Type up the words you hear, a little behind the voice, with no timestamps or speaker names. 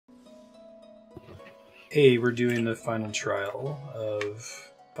Hey, we're doing the final trial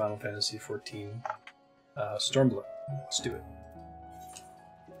of Final Fantasy XIV, Stormblood. Let's do it.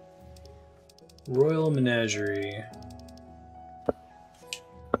 Royal Menagerie.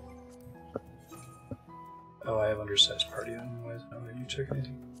 Oh, I have undersized party on. Why is it not letting you check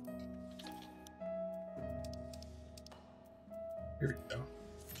anything? Here we go.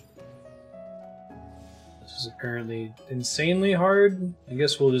 This is apparently insanely hard. I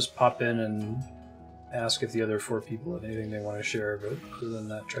guess we'll just pop in and ask if the other 4 people have anything they want to share, but other than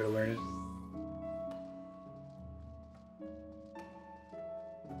that, try to learn it.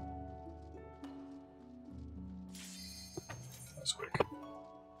 That's quick.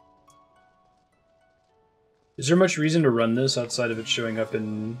 Is there much reason to run this outside of it showing up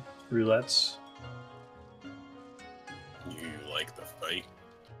in roulettes? You like the fight.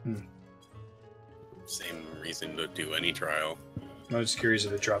 Hmm. Same reason to do any trial. I'm just curious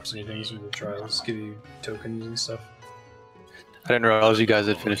if it drops anything from the trials, give you tokens and stuff. I didn't realize you guys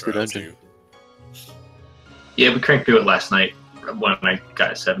had finished the dungeon. Yeah, we cranked through it last night when I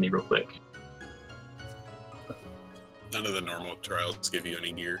got a 70 real quick. None of the normal trials give you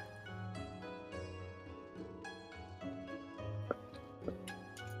any gear.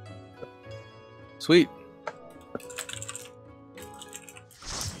 Sweet.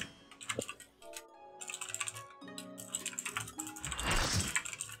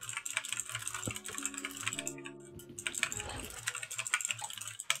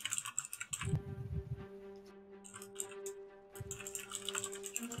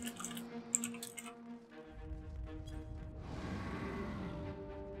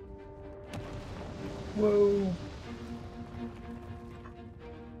 Whoa.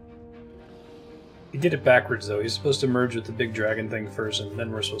 He did it backwards, though. He's supposed to merge with the big dragon thing first, and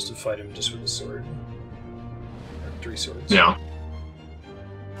then we're supposed to fight him just with a sword. Or 3 swords. Yeah.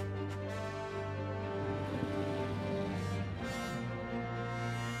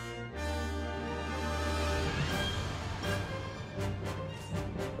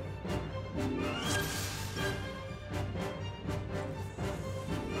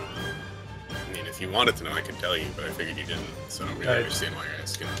 I mean, if you wanted to know, I could tell you, but I figured you didn't, so I don't really understand why you're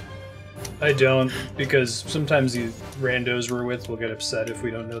asking. I don't, because sometimes the randos we're with will get upset if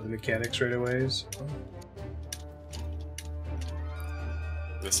we don't know the mechanics right away. So.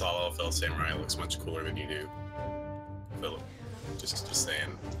 This all Elfell Samurai looks much cooler than you do. Philip, just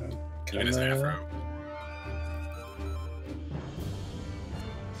saying. Even his afro.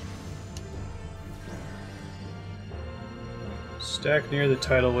 Stack near the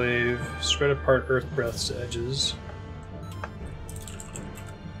tidal wave. Spread apart Earth Breath's edges.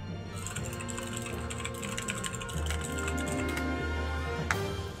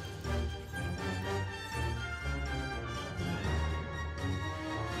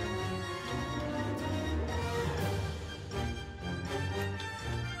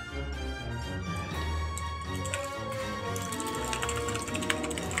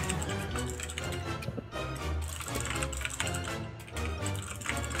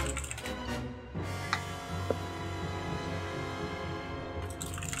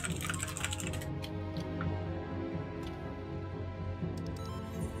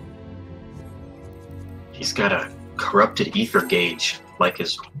 He's got a corrupted ether gauge, like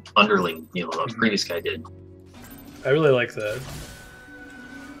his underling, the previous guy did. I really like that.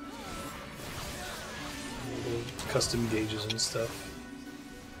 Little custom gauges and stuff.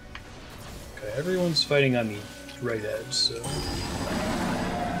 Okay, everyone's fighting on the right edge, so...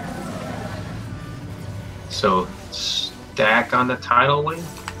 So, stack on the tidal wave?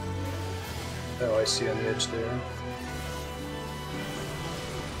 Oh, I see on the edge there.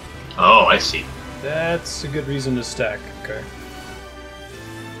 Oh, I see. That's a good reason to stack, okay.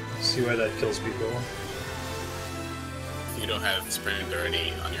 See why that kills people. If you don't have sprint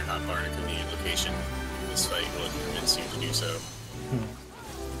already on your hotbar in a convenient location, this fight will convince you to do so.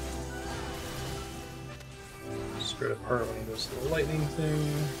 Spread apart when he does the lightning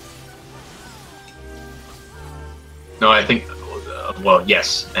thing. No, I think, well,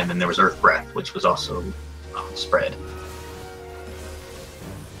 yes, and then there was Earth Breath, which was also spread.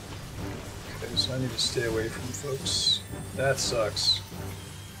 Okay, so I need to stay away from folks. That sucks.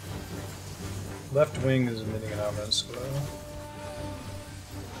 Left wing is emitting an ominous glow.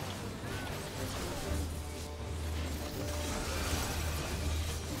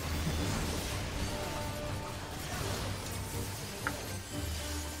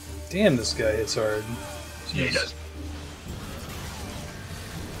 Damn, this guy hits hard. Jeez. Yeah, he does.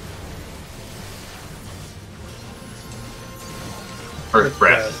 Earth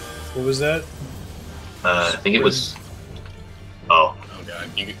Breath. What was that? I think it was... Oh. Oh god,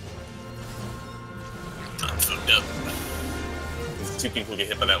 I'm fucked up. Two people get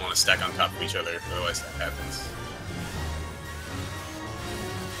hit by that want to stack on top of each other, otherwise that happens.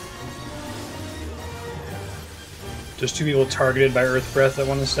 Just two people targeted by Earth Breath that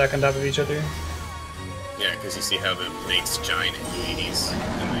want to stack on top of each other? Yeah, because you see how the mate's giant UEDs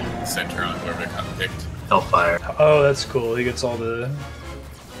in the center on whoever got picked. Hellfire. Oh, that's cool. He gets all the...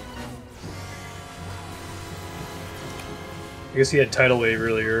 I guess he had Tidal Wave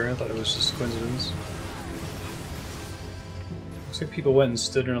earlier. I thought it was just a coincidence. Looks like people went and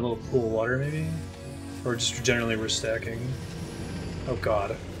stood in a little pool of water, maybe? Or just generally were stacking. Oh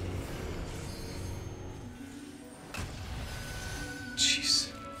god.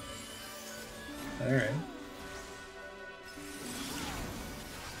 Jeez. Alright.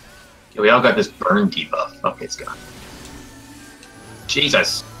 Yeah, we all got this burn debuff. Okay, it's gone.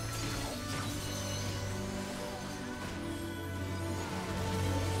 Jesus.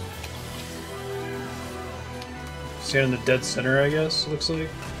 Stand in the dead center, I guess, looks like.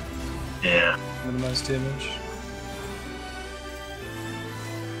 Yeah. Minimize damage.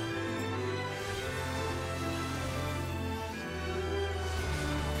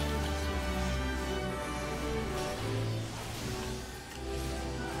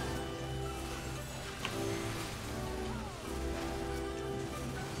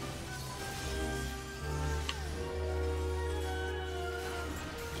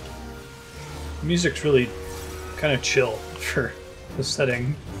 The music's really kind of chill for the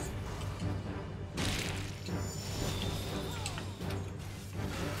setting.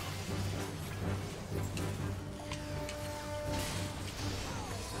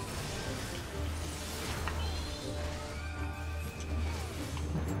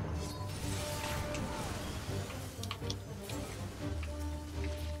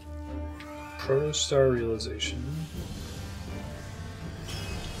 Protostar realization.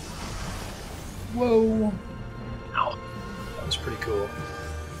 Whoa! Ow. That was pretty cool.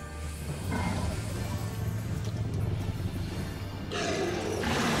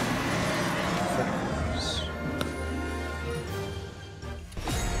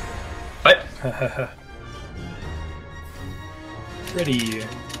 What? Ready.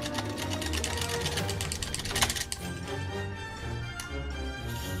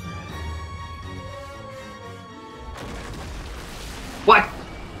 What?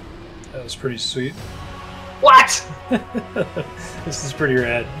 That was pretty sweet. What? This is pretty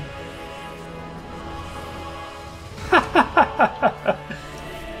rad.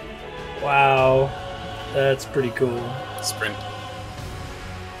 Wow. That's pretty cool. Sprint.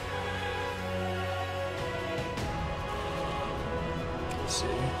 Let's see.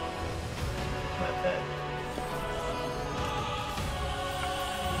 Not bad.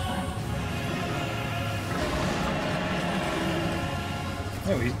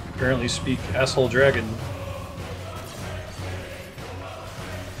 Oh, we apparently speak asshole dragon.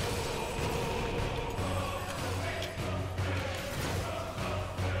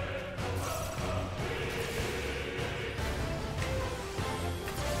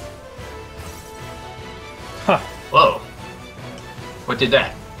 Huh. Whoa. What did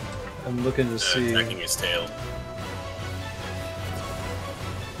that? I'm looking to see. Attacking his tail.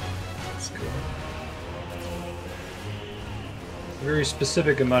 That's cool. A very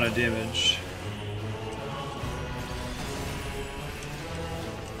specific amount of damage.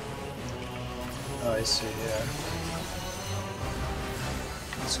 Oh, I see, yeah.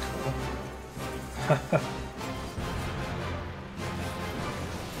 That's cool.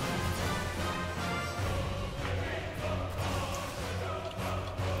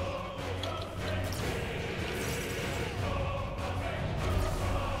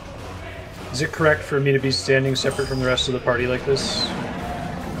 Is it correct for me to be standing separate from the rest of the party like this?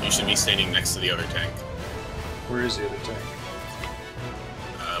 You should be standing next to the other tank. Where is the other tank?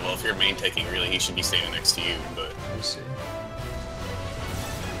 Well, if you're main tanking, really, he should be standing next to you, but... Let me see.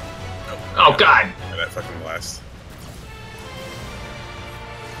 Oh, God! Yeah, that fucking blast.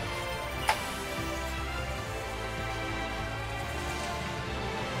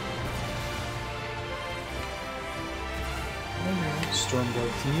 Alright,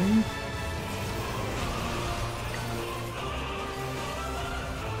 Stormblood team.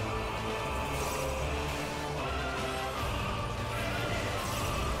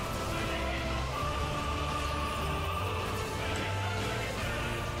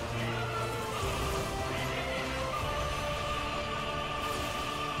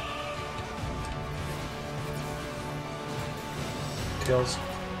 Tails.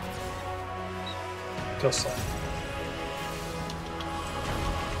 Tail slide.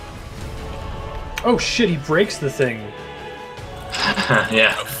 Oh shit, he breaks the thing.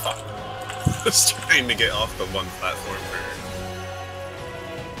 Yeah. Oh, fuck. was trying to get off the one platform where...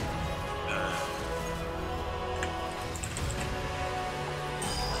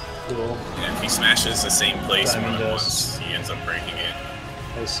 Cool. Yeah, if he smashes the same place Diamond more than dust. once, he ends up breaking it.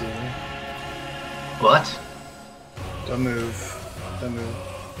 I see. What? Don't move. Don't move.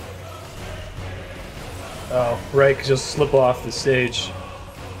 Oh, right, because you'll slip off the stage.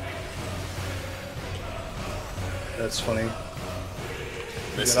 That's funny.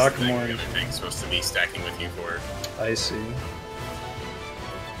 This is got the thing the Akamori. other tank's supposed to be stacking with you for. I see.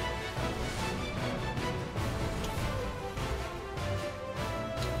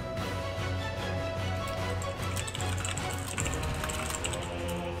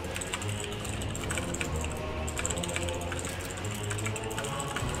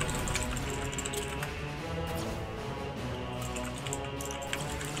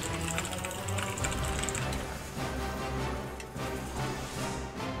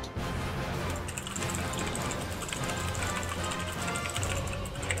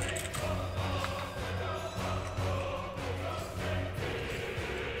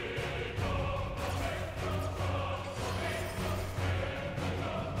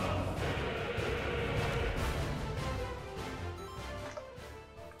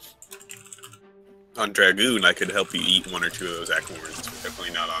 On Dragoon, I could help you eat one or two of those acorns, but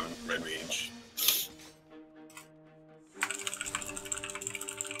definitely not on Red Mage.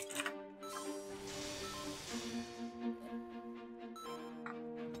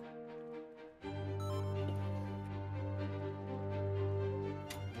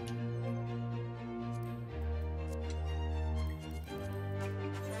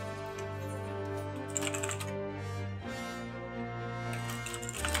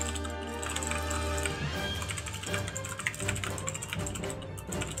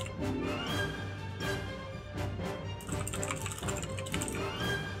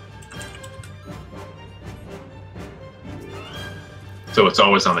 So it's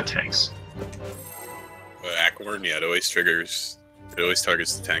always on the tanks. Acorn, yeah, it always triggers. It always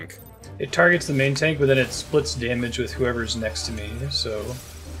targets the tank. It targets the main tank, but then it splits damage with whoever's next to me, so...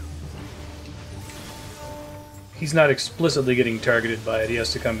 He's not explicitly getting targeted by it, he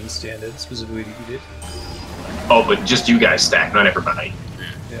has to come and stand it, specifically to eat it. Oh, but just you guys stack, not everybody.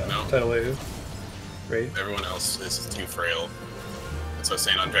 Yeah, No. tidal wave. Right? Everyone else is too frail. That's what I was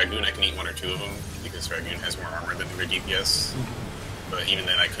saying, on Dragoon I can eat one or two of them, because Dragoon has more armor than their DPS. But even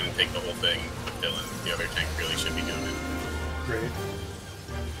then I couldn't take the whole thing with Dylan. The other tank really should be doing it. Right.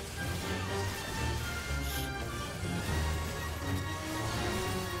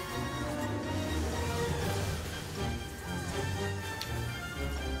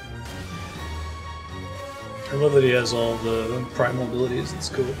 I love that he has all the primal abilities, that's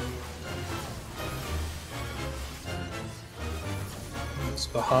cool. It's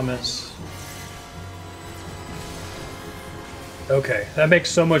Bahamut. Okay, that makes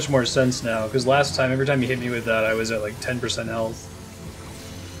so much more sense now, because last time, every time you hit me with that, I was at like 10% health.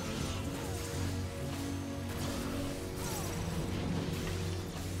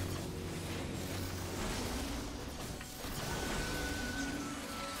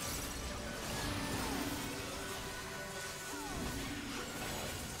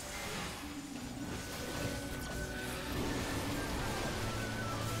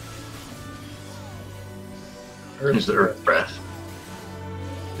 There's the Earth Breath.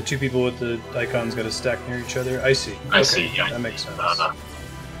 The two people with the icons got to stack near each other. I see. I see, yeah. That makes sense.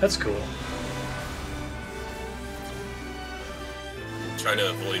 That's cool. Try to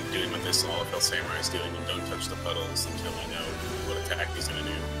avoid doing what this All of Hell Samurai is doing and don't touch the puddles until we know what attack he's going to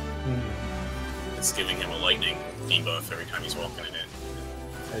do. It's giving him a lightning debuff every time he's walking in it.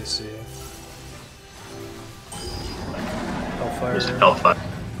 I see. Hellfire. There's Hellfire.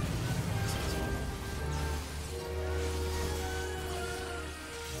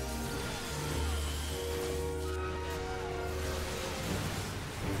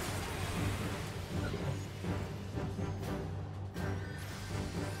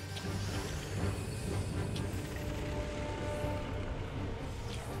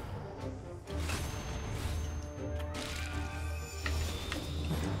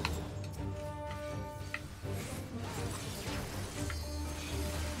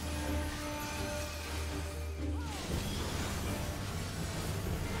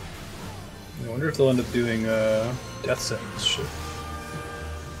 I wonder if they'll end up doing death sentence shit.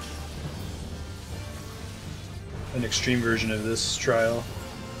 An extreme version of this trial.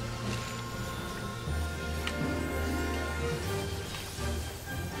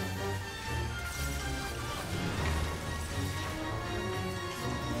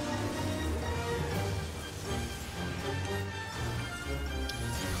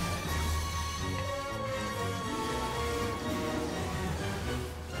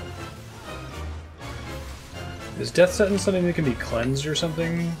 Is Death Sentence something that can be cleansed or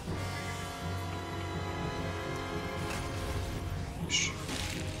something?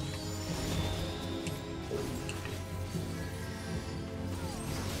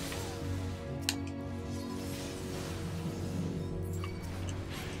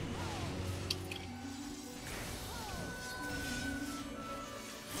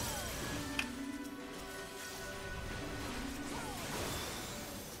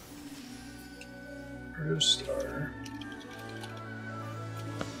 Star.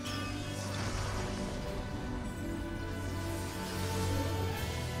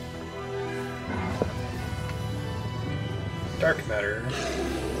 Dark matter.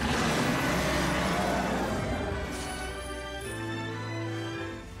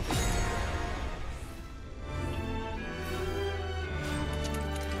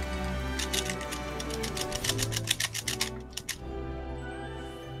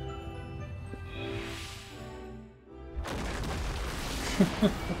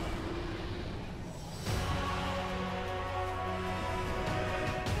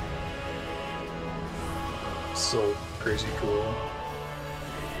 So crazy cool.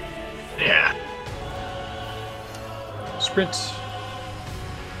 Yeah. Sprint.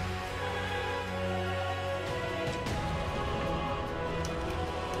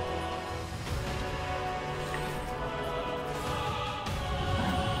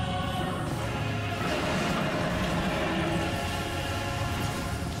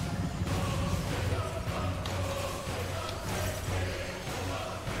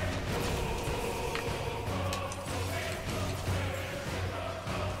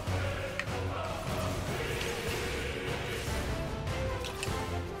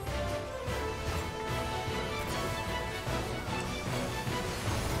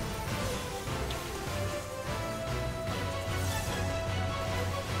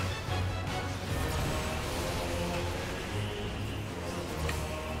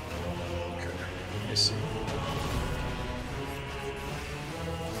 I see.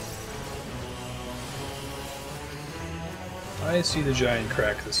 I see the giant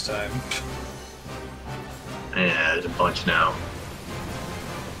crack this time. Yeah, there's a bunch now.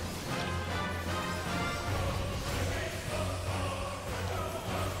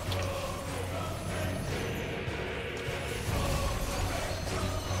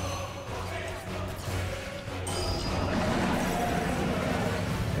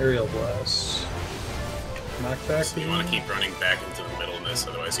 Aerial blast. Knockback. So you want to keep running back into the middle of this,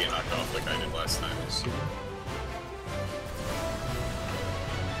 otherwise you get knocked off like I did last time. I see.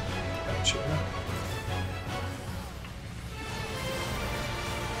 Gotcha.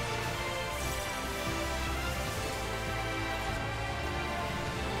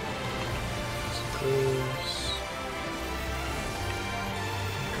 Close.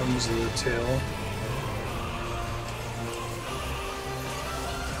 Comes the tail.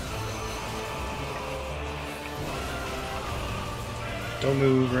 Don't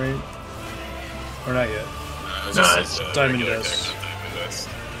move, right? Or not yet. No, it's Diamond regular Dust. deck, Diamond Dust.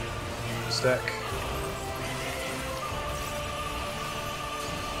 Stack.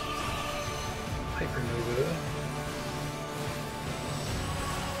 Hypernova.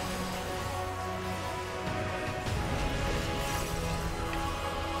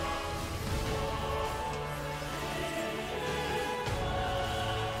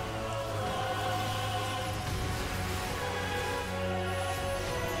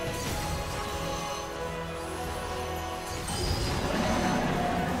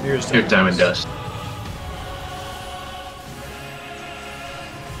 Here's Diamond Dust.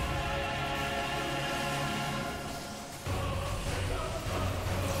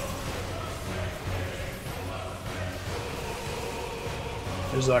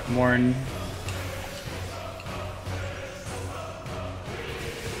 There's Lockmorn.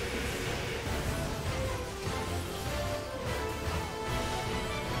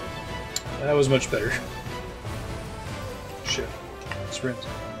 That was much better. Shit. Sprint.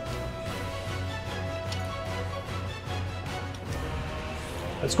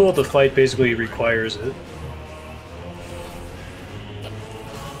 That's cool that the fight basically requires it.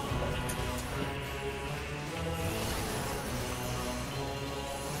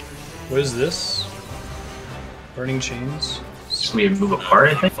 What is this? Burning chains? Just me move apart,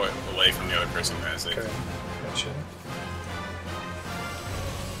 I think. Away from the other person who has it. Okay, gotcha.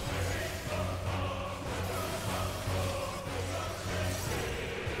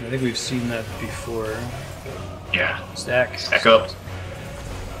 I think we've seen that before. Yeah. Stack. Stack up.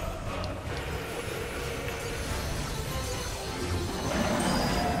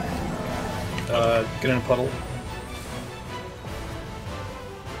 Get in a puddle.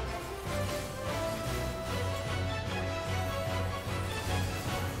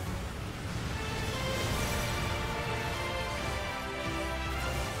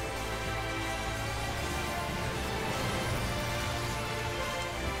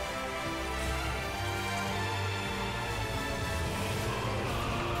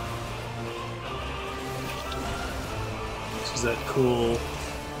 is that cool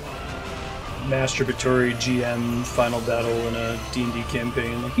masturbatory GM final battle in a D&D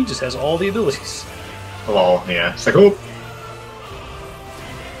campaign. Like, he just has all the abilities. Lol, yeah. It's like, oh!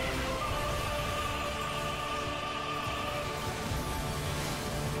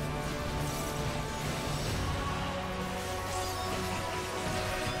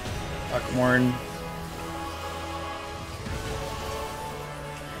 Aquamorn.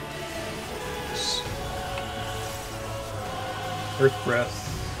 Earth Breath.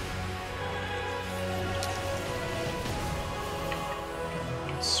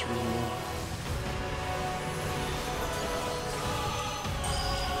 That's reasonable.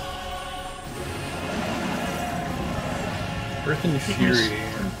 Earth and Fury.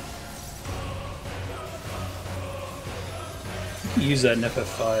 You can use that in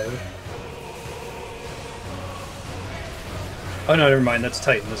FF5. Oh no, never mind. That's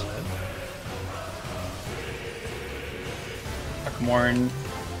Titan, isn't it? Aquamorn.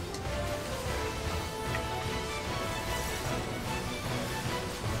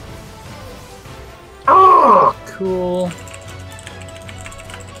 Oh! Cool.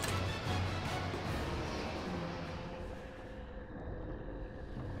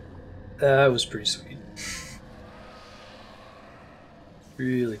 That was pretty sweet.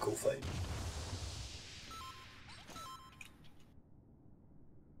 Really cool fight.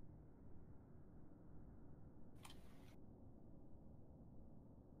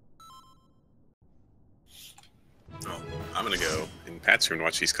 Well, I'm gonna go in Pat's room and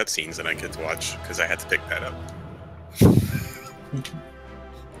watch these cutscenes that I get to watch because I had to pick that up.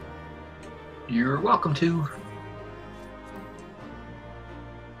 You're welcome to.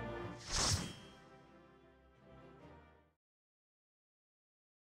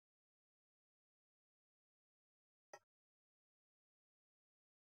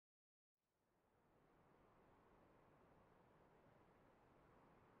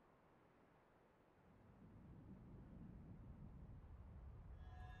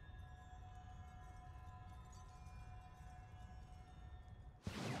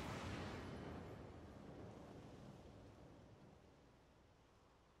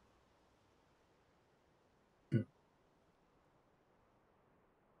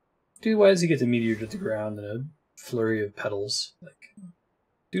 Dude, why does he get the meteor to the ground in a flurry of petals? Like,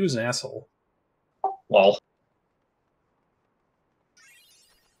 dude was an asshole. Lol.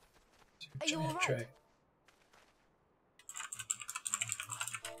 Are you all right? Try.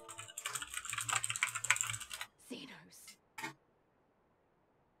 Xenos.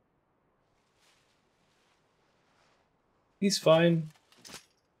 He's fine.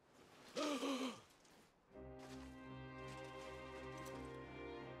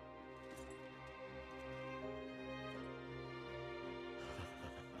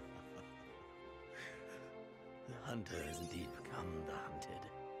 The hunter has indeed become the hunted.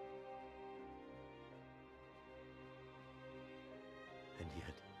 And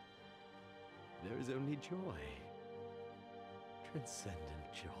yet, there is only joy.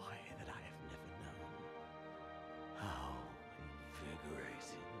 Transcendent joy that I have never known. How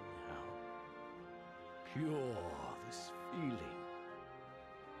invigorating, how pure this feeling.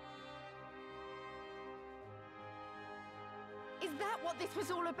 Is that what this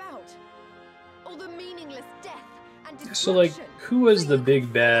was all about? All the meaningless death and destruction? So, like, who was So the you big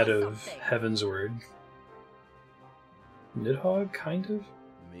could bad feel of something? Heaven's Word? Nidhogg, kind of?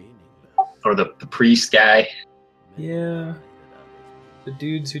 Meaningless. Or the priest guy. Yeah. The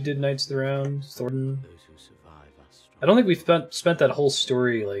dudes who did Knights of the Round, Thornton. Those who survive are strong. I don't think we spent that whole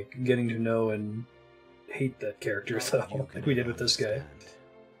story, like, getting to know and hate that character, though, You like can we did with this guy. understand.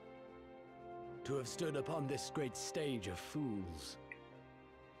 To have stood upon this great stage of fools.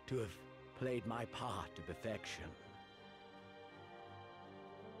 To have played my part to perfection.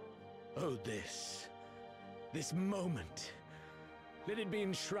 Oh, this moment, let it be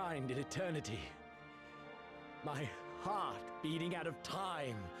enshrined in eternity. My heart beating out of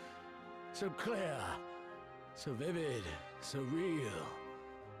time, so clear, so vivid, so real,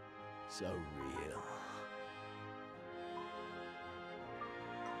 so real.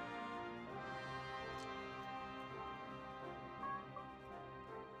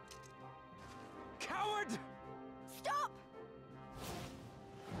 Coward! Stop!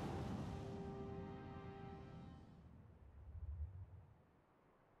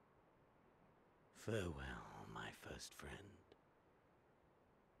 Farewell, my first friend.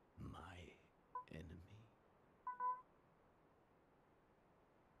 My enemy.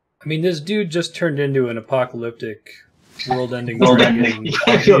 I mean, this dude just turned into an apocalyptic, world-ending World-ending. dragon.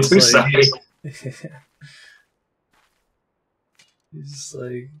 I feel too He's sorry. He's just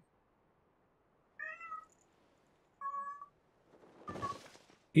like...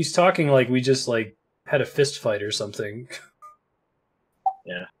 He's talking like we just like had a fist fight or something.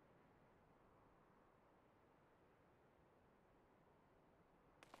 Yeah.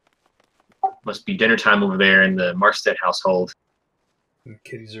 Must be dinner time over there in the Marstead household. And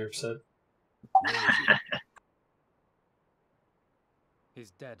kitties are upset. Where is he?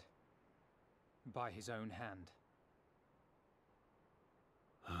 He's dead. By his own hand.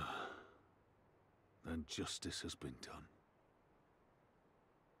 Then justice has been done.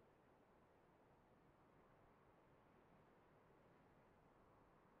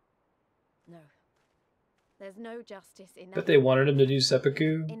 No. There's no justice in that. But they wanted him to do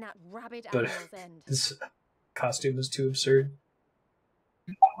seppuku, in that rabid but animal's end. his costume was too absurd.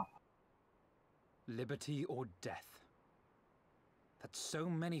 Liberty or death. That so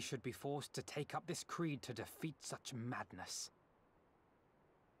many should be forced to take up this creed to defeat such madness.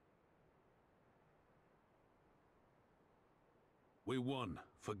 We won.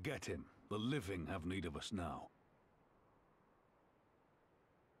 Forget him. The living have need of us now.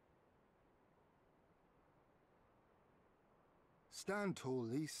 Stand tall,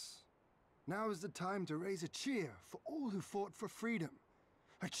 Lys. Now is the time to raise a cheer for all who fought for freedom.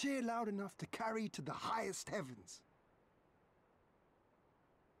 A cheer loud enough to carry to the highest heavens.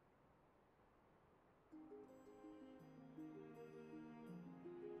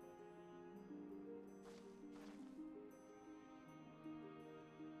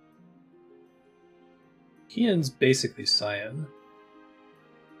 Ian's basically Cyan.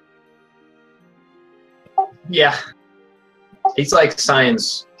 Yeah. He's like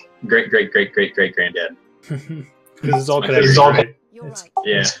Cyan's great-great-great-great-great-granddad. Because it's all connected. It's all- Right? You're It's- right.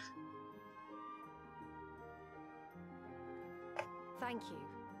 Yeah. Thank you.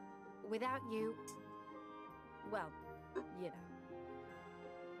 Without you, well, you know.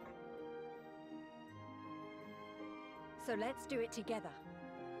 So let's do it together.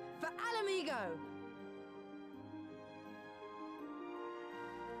 For Alamigo!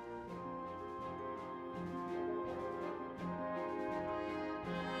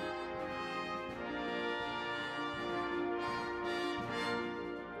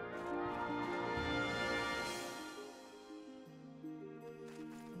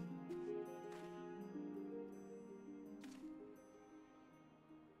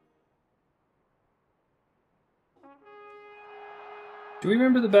 Do we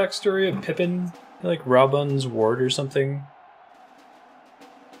remember the backstory of Pippin? Like Raubun's ward or something?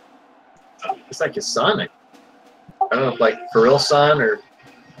 It's like his son. I don't know if like for real son or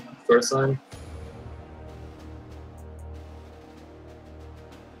first son.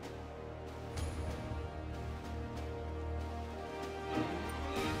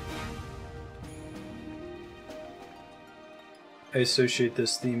 I associate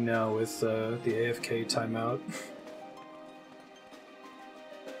this theme now with the AFK timeout.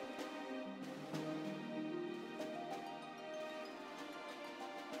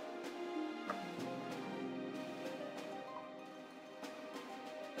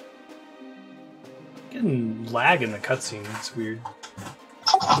 Getting lag in the cutscene, it's weird.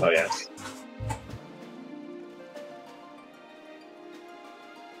 Oh yeah.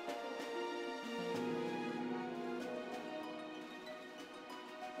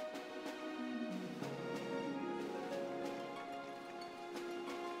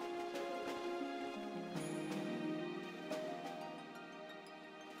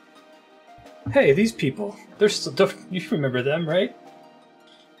 Hey, these people. They're still. You remember them, right?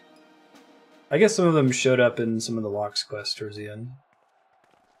 I guess some of them showed up in some of the Locke's quests towards the end.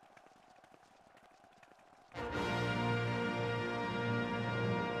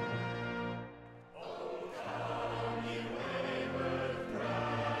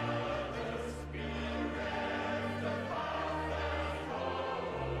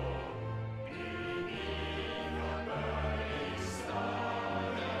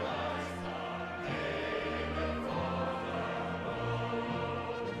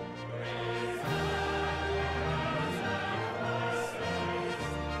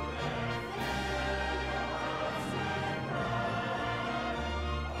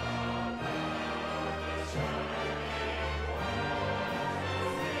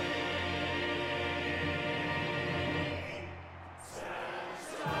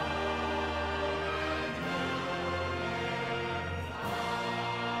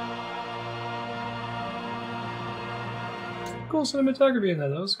 Cool cinematography in that.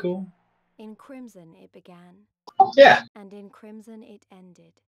 That was cool. In crimson it began, Yeah. and in crimson it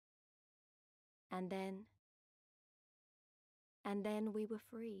ended. And then we were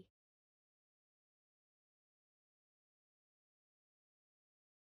free.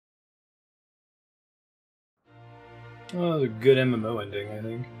 Oh, a good MMO ending, I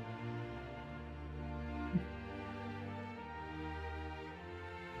think.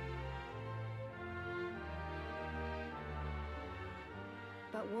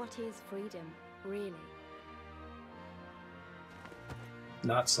 But what is freedom, really?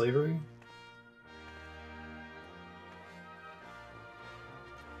 Not slavery?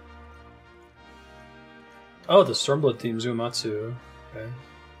 Oh, the Stormblood theme, Zumatsu. Okay.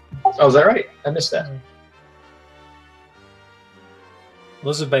 Oh, is that right? I missed that.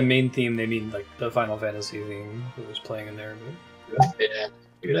 Unless by main theme they mean like the Final Fantasy theme that was playing in there. But Yeah.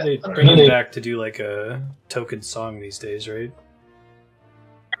 yeah, they bring it back to do like a token song these days, right?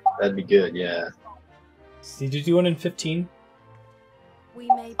 That'd be good, yeah. Did you do one in 15? We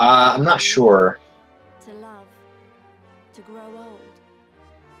may I'm not sure. to love, to grow old,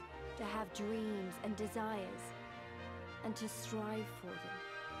 to have dreams and desires, and to strive for them.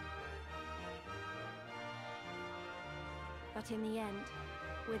 But in the end,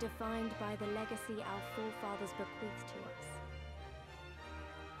 we're defined by the legacy our forefathers bequeathed to us.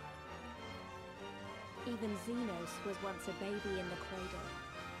 Even Xenos was once a baby in the cradle,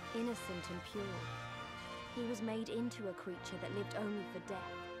 innocent and pure. He was made into a creature that lived only for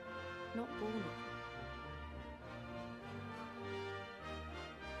death, not born of.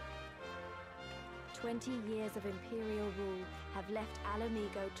 20 years of Imperial rule have left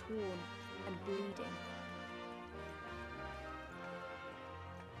Alamigo torn and bleeding.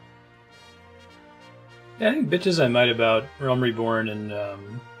 Yeah, I think bitches I might about Realm Reborn and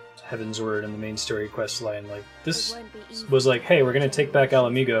Heaven's Word and the main story quest line. Like, this was like, hey, we're gonna take back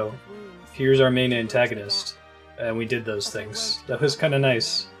Alamigo. Here's our main antagonist. And we did those things. That was kind of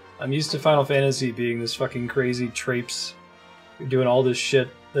nice. I'm used to Final Fantasy being this fucking crazy trapes, doing all this shit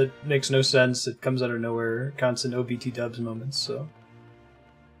that makes no sense, it comes out of nowhere, constant OBT dubs moments, so...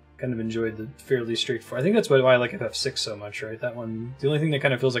 kind of enjoyed the fairly straightforward. I think that's why I like FF6 so much, right? That one, the only thing that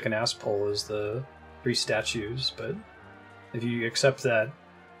kind of feels like an ass pull is the 3 statues, but if you accept that,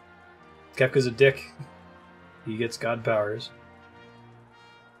 Kefka's a dick. He gets god powers.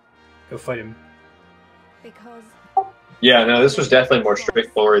 Go fight him. Because Yeah, no, this was definitely more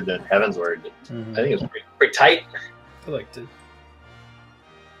straightforward than Heaven's Word. Mm-hmm. I think it was pretty tight. I liked it.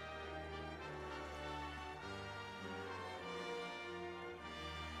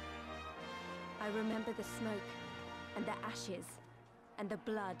 I remember the smoke, and the ashes, and the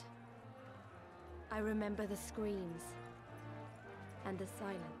blood. I remember the screams, and the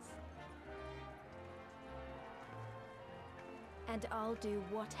silence. And I'll do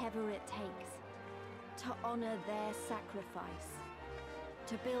whatever it takes to honor their sacrifice,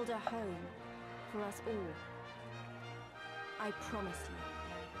 to build a home for us all. I promise you.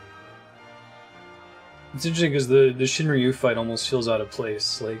 It's interesting because the Shinryu fight almost feels out of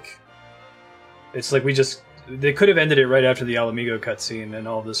place. Like, it's like they could have ended it right after the Alamigo cutscene, and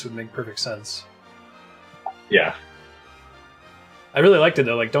all this would make perfect sense. Yeah. I really liked it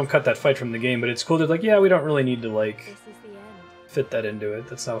though. Like, don't cut that fight from the game, but it's cool. They're like, yeah, we don't really need to like This is the end. fit that into it.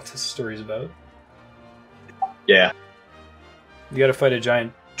 That's not what this story's about. Yeah. You got to fight a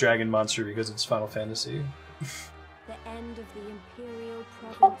giant dragon monster because it's Final Fantasy. The end of the Imperial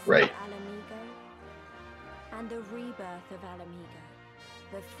province Right. of Alamigo, and the rebirth of Alamigo,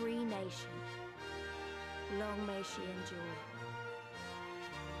 the free nation. Long may she endure.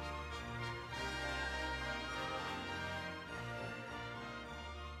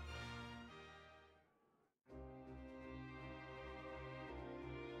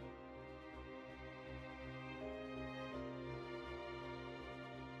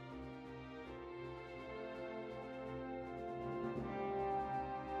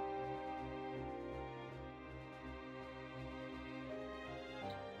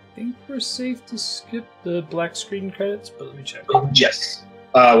 I think we're safe to skip the black screen credits, but let me check. Yes.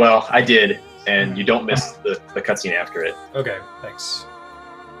 Well, I did, and you don't miss the cutscene after it. Okay, thanks.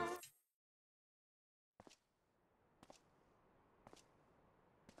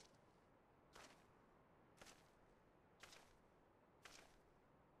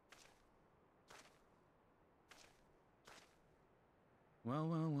 Well,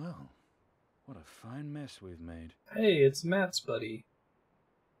 well, well. What a fine mess we've made. Hey, it's Matt's buddy.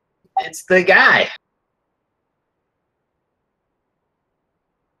 It's the guy.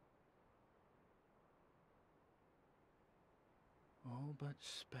 All but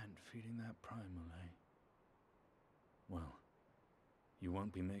spent feeding that primal, eh? Well, you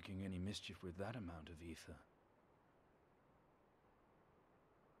won't be making any mischief with that amount of ether.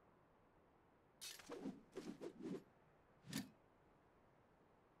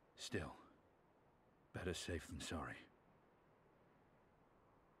 Still, better safe than sorry.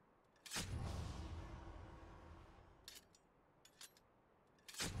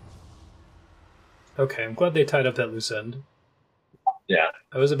 Okay, I'm glad they tied up that loose end. Yeah.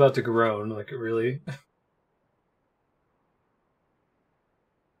 I was about to groan, like, really?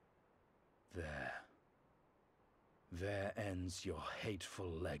 There. There ends your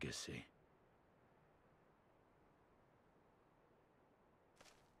hateful legacy.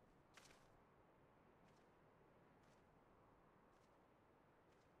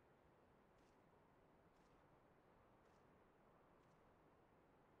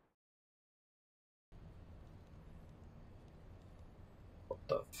 What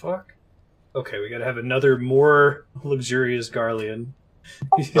the fuck? Okay, we gotta have another more luxurious Garlean.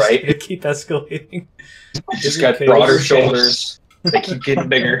 He's Right? gonna keep escalating. He's just got broader shoulders. They keep getting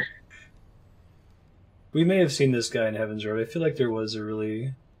bigger. We may have seen this guy in Heaven's Road. I feel like there was a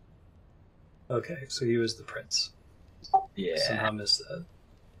really... Okay, so he was the prince. Yeah. Somehow missed that.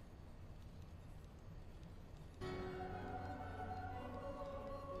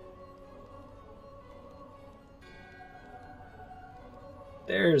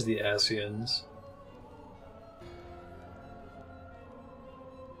 There's the Asians.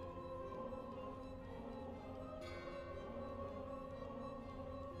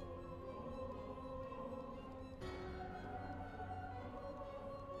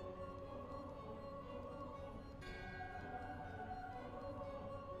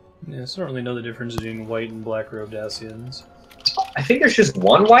 Yeah, I still don't really know the difference between white and black-robed Asians. I think there's just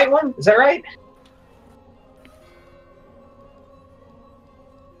one white one. Is that right?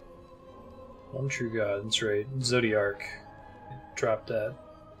 One true god, that's right. Zodiarch. Dropped that.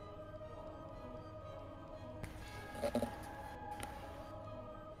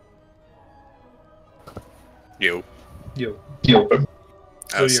 Yo. Yo.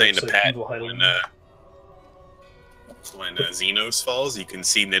 I was saying to Zodiarch's Pat, evil when Xenos falls, you can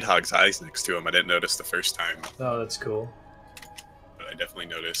see Nidhogg's eyes next to him. I didn't notice the first time, Oh, that's cool. but I definitely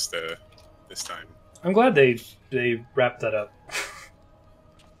noticed this time. I'm glad they wrapped that up.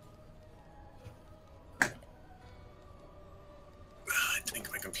 I think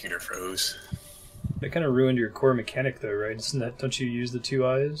my computer froze. That kind of ruined your core mechanic, though, right? Isn't that? Don't you use the two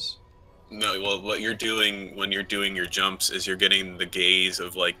eyes? No, well, what you're doing when you're doing your jumps is you're getting the gaze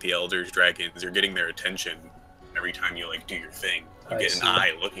of, like, the Elders, Dragons. You're getting their attention every time you, like, do your thing. You get an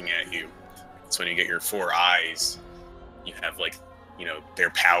eye looking at you. So when you get your 4 eyes, you have, like, you know, their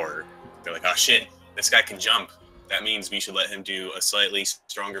power. They're like, oh shit, this guy can jump. That means we should let him do a slightly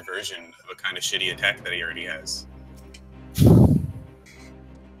stronger version of a kind of shitty attack that he already has.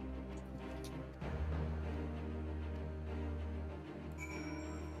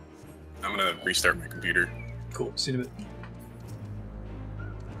 I'm gonna restart my computer. Cool. See you in a bit.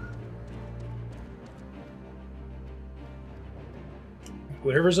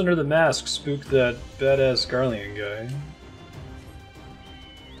 Whatever's under the mask spooked that badass Garlean guy.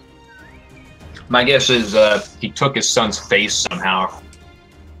 My guess is he took his son's face somehow.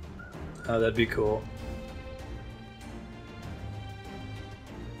 Oh, that'd be cool.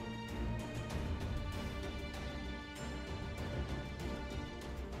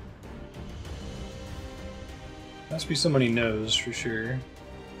 Must be someone he knows for sure.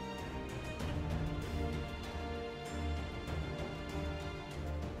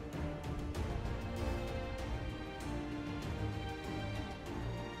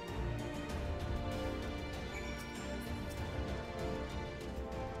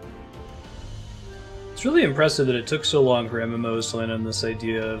 It's really impressive that it took so long for MMOs to land on this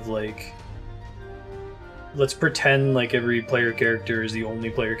idea of, like, let's pretend like every player character is the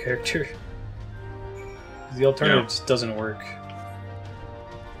only player character. The alternative just doesn't work.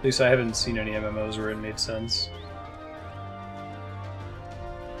 At least I haven't seen any MMOs where it made sense.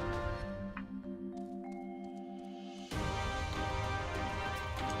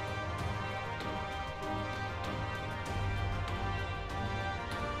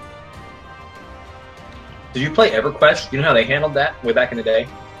 Did you play EverQuest? You know how they handled that way back in the day?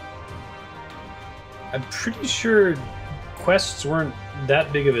 I'm pretty sure quests weren't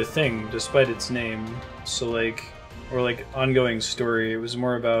that big of a thing, despite its name. So, like, or like ongoing story. It was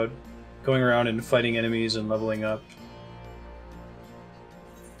more about going around and fighting enemies and leveling up.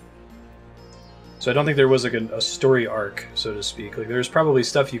 So I don't think there was like a story arc, so to speak. Like, there's probably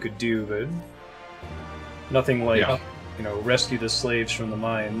stuff you could do, but nothing like, you know, rescue the slaves from the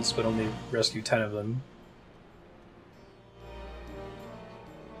mines, but only rescue 10 of them.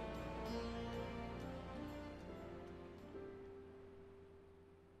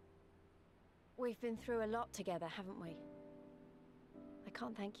 We've been through a lot together, haven't we? I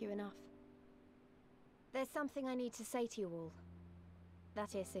can't thank you enough. There's something I need to say to you all.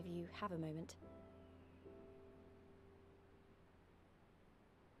 That is, if you have a moment.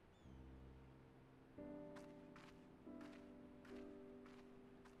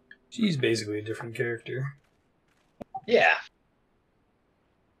 She's basically a different character. Yeah.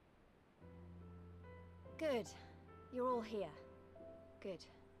 Good. You're all here. Good.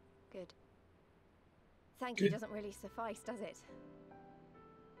 Good. Thank Good. you doesn't really suffice, does it?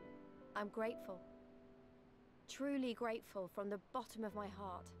 I'm grateful. Truly grateful from the bottom of my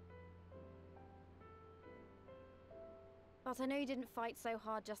heart. But I know you didn't fight so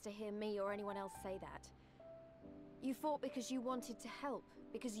hard just to hear me or anyone else say that. You fought because you wanted to help,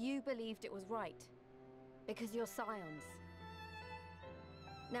 because you believed it was right, because you're scions.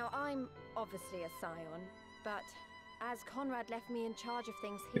 Now, I'm obviously a scion, but as Conrad left me in charge of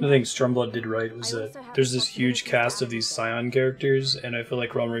things here... The thing Stormblood did right was that there's this huge cast of these Scion characters, and I feel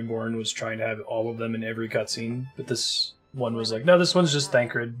like Realm Reborn was trying to have all of them in every cutscene, but this one was like, no, this one's just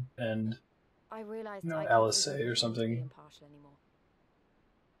Thancred and Alice or something.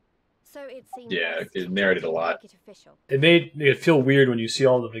 So it seemed Yeah, it narrated a lot. It made it feel weird when you see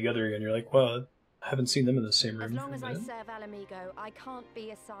all of them together again. You're like, well, I haven't seen them in the same room. As long as I serve Alamigo, I can't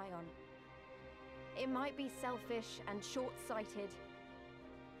be a scion. It might be selfish and short-sighted,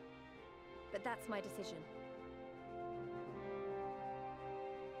 but that's my decision.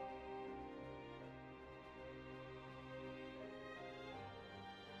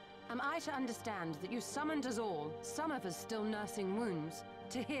 Am I to understand that you summoned us all, some of us still nursing wounds,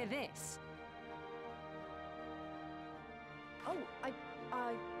 to hear this? Oh,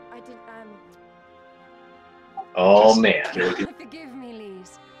 I didn't, Oh, man. Forgive me,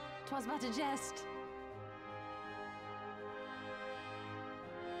 Lise. 'Twas but a jest.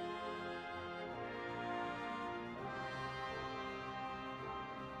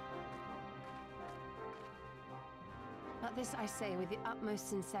 But this I say with the utmost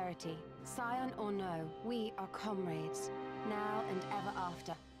sincerity. Scion or no, we are comrades, now and ever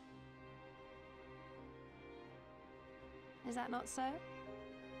after. Is that not so?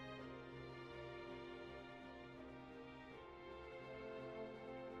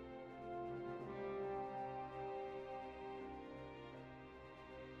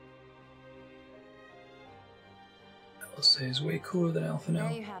 I'll say is way cooler than Alpha now.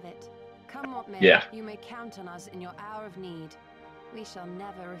 There you have it. Come what may, Yeah. you may count on us in your hour of need. We shall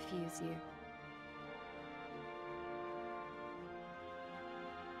never refuse you.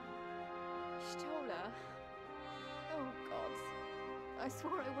 Stola. Oh, God. I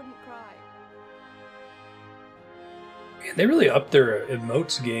swore I wouldn't cry. Man, they really upped their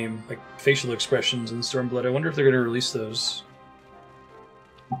emotes game, like facial expressions in Stormblood. I wonder if they're going to release those.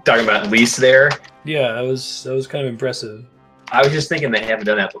 Talking about Lise there. Yeah, that was kind of impressive. I was just thinking they haven't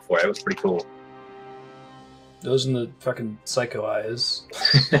done that before. That was pretty cool. Those and the fucking psycho eyes.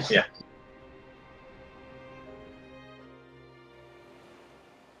 Yeah.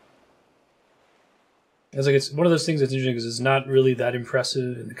 It's like it's one of those things that's interesting because it's not really that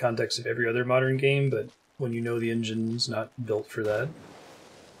impressive in the context of every other modern game, but when you know the engine's not built for that.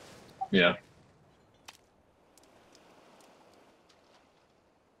 Yeah.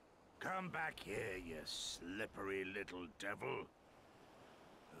 Come back here, you slippery little devil.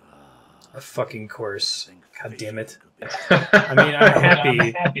 A fucking course. God damn it. I mean, I'm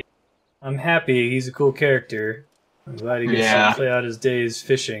happy. I'm happy. He's a cool character. I'm glad he gets to play out his days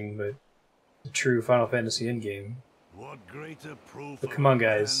fishing, but the true Final Fantasy endgame. What greater proof But come on,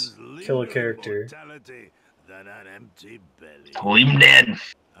 guys. Kill a character. Than an empty belly. Oh, him dead.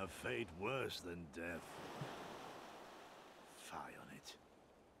 A fate worse than death. Fie on it.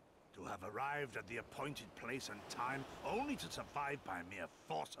 To have arrived at the appointed place and time only to survive by mere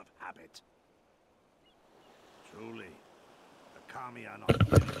force of habit. Truly, the Kami are not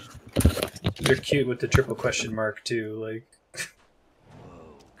finished. They're cute with the triple question mark, too. Like,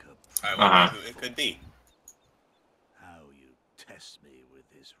 I wonder who it could be. How you test me with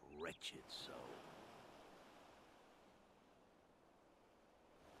this wretched soul.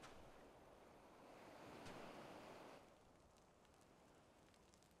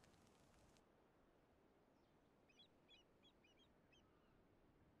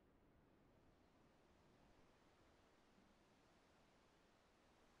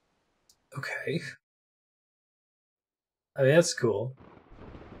 okay. I mean, that's cool.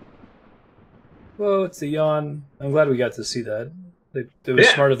 Whoa, it's the yawn. I'm glad we got to see that. It was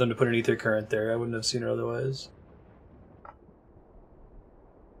smart of them to put an ether current there. I wouldn't have seen it otherwise.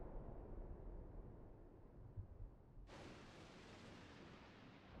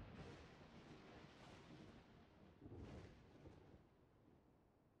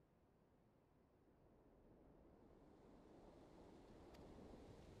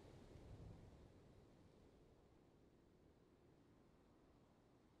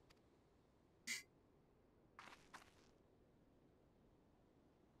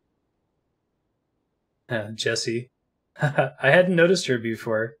 Jessie. I hadn't noticed her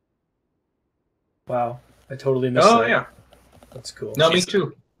before. Wow, I totally missed that. Oh yeah, that's cool. No, me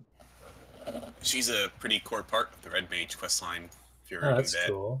too. She's a pretty core part of the Red Mage questline. If you're Oh, that's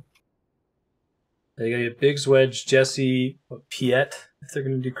cool. They got Biggs, Wedge, Jesse, Piet, if they're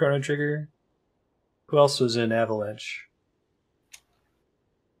going to do Chrono Trigger. Who else was in Avalanche?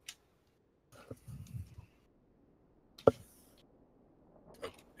 Oh,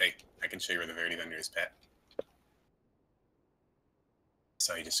 hey, I can show you where the Verity Vendor is, Pat.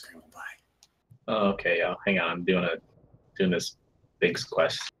 So you just scrambled by. Oh, okay, yeah. Hang on, I'm doing this Biggs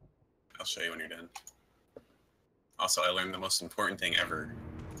quest. I'll show you when you're done. Also, I learned the most important thing ever,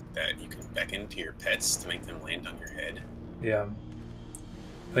 that you can beckon to your pets to make them land on your head. Yeah.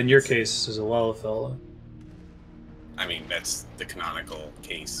 In your case, is a Lalafell. I mean, that's the canonical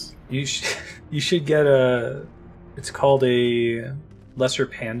case. You should get a... It's called a lesser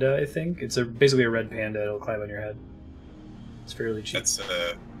panda, I think. It's basically a red panda. It'll climb on your head. It's fairly cheap. That's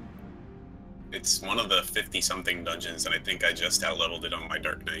it's one of the 50-something dungeons, and I think I just out-leveled it on my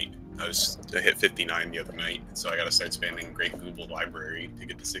Dark Knight. I hit 59 the other night, so I gotta start spamming Great Google Library to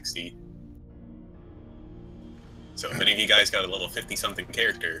get to 60. So if any of you guys got a level 50-something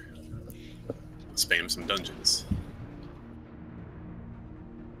character, spam some dungeons.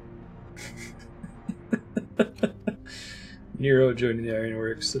 Nero joining the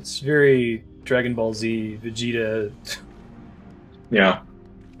Ironworks. It's very Dragon Ball Z, Vegeta. Yeah.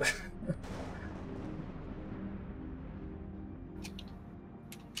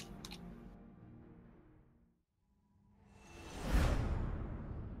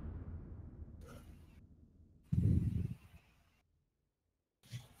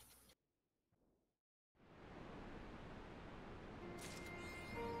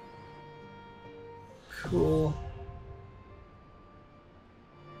 Cool.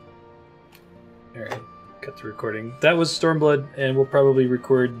 Alright, cut the recording. That was Stormblood, and we'll probably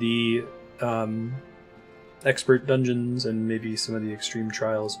record the expert dungeons and maybe some of the extreme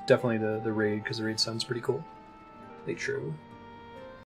trials. Definitely the raid, because the raid sounds pretty cool. They true.